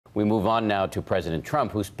We move on now to President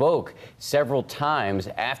Trump, who spoke several times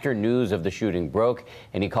after news of the shooting broke,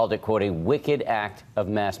 and he called it, quote, a wicked act of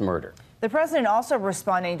mass murder. The president also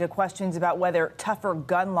responding to questions about whether tougher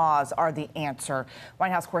gun laws are the answer.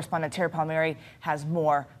 White House correspondent Tara Palmieri has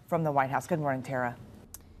more from the White House. Good morning, Tara.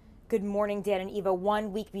 Good morning, Dan and Eva.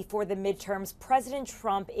 1 week before the midterms, President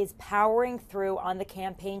Trump is powering through on the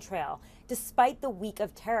campaign trail, despite the week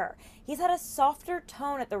of terror. He's had a softer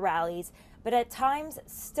tone at the rallies, but at times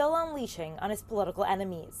still unleashing on his political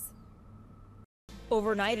enemies.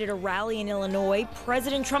 Overnight at a rally in Illinois,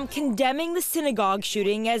 President Trump condemning the synagogue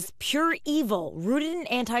shooting as pure evil rooted in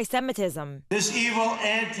anti-Semitism. This evil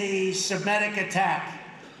anti-Semitic attack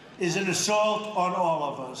is an assault on all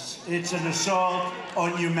of us. It's an assault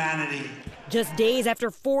on humanity. Just days after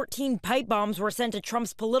 14 pipe bombs were sent to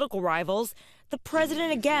Trump's political rivals, the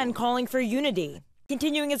president again calling for unity,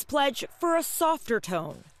 continuing his pledge for a softer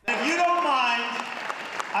tone. If you don't mind,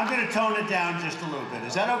 I'm going to tone it down just a little bit.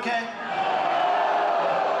 Is that okay?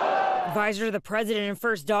 Advisor to the president and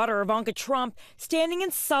first daughter, Ivanka Trump, standing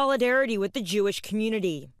in solidarity with the Jewish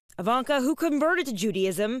community. Ivanka, who converted to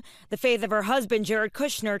Judaism, the faith of her husband, Jared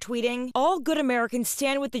Kushner, tweeting, "All good Americans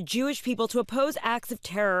stand with the Jewish people to oppose acts of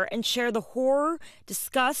terror and share the horror,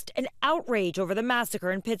 disgust, and outrage over the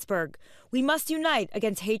massacre in Pittsburgh. We must unite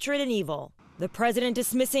against hatred and evil." The president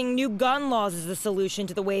dismissing new gun laws as the solution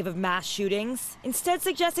to the wave of mass shootings, instead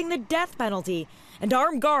suggesting the death penalty and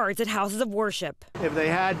armed guards at houses of worship. If they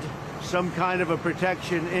had some kind of a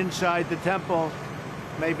protection inside the temple,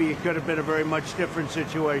 maybe it could have been a very much different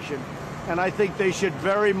situation. And I think they should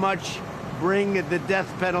very much bring the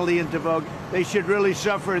death penalty into vogue. They should really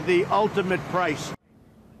suffer the ultimate price.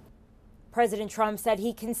 President Trump said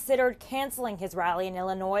he considered canceling his rally in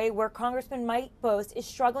Illinois, where Congressman Mike Bost is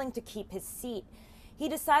struggling to keep his seat. He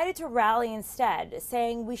decided to rally instead,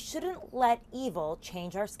 saying we shouldn't let evil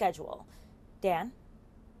change our schedule. Dan?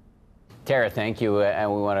 Tara, thank you.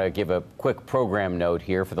 And we want to give a quick program note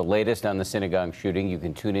here. For the latest on the synagogue shooting, you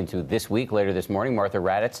can tune into This Week later this morning. Martha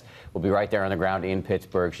Raddatz will be right there on the ground in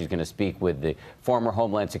Pittsburgh. She's going to speak with the former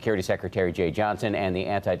Homeland Security Secretary Jay Johnson and the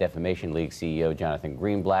Anti-Defamation League CEO Jonathan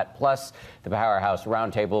Greenblatt. Plus, the Powerhouse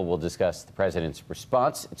Roundtable will discuss the president's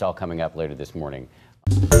response. It's all coming up later this morning.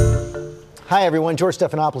 Hi, everyone. George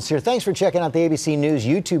Stephanopoulos here. Thanks for checking out the ABC News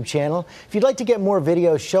YouTube channel. If you'd like to get more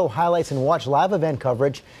videos, show highlights, and watch live event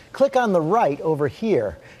coverage, click on the right over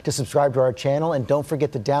here to subscribe to our channel. And don't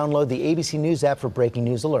forget to download the ABC News app for breaking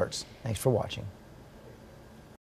news alerts. Thanks for watching.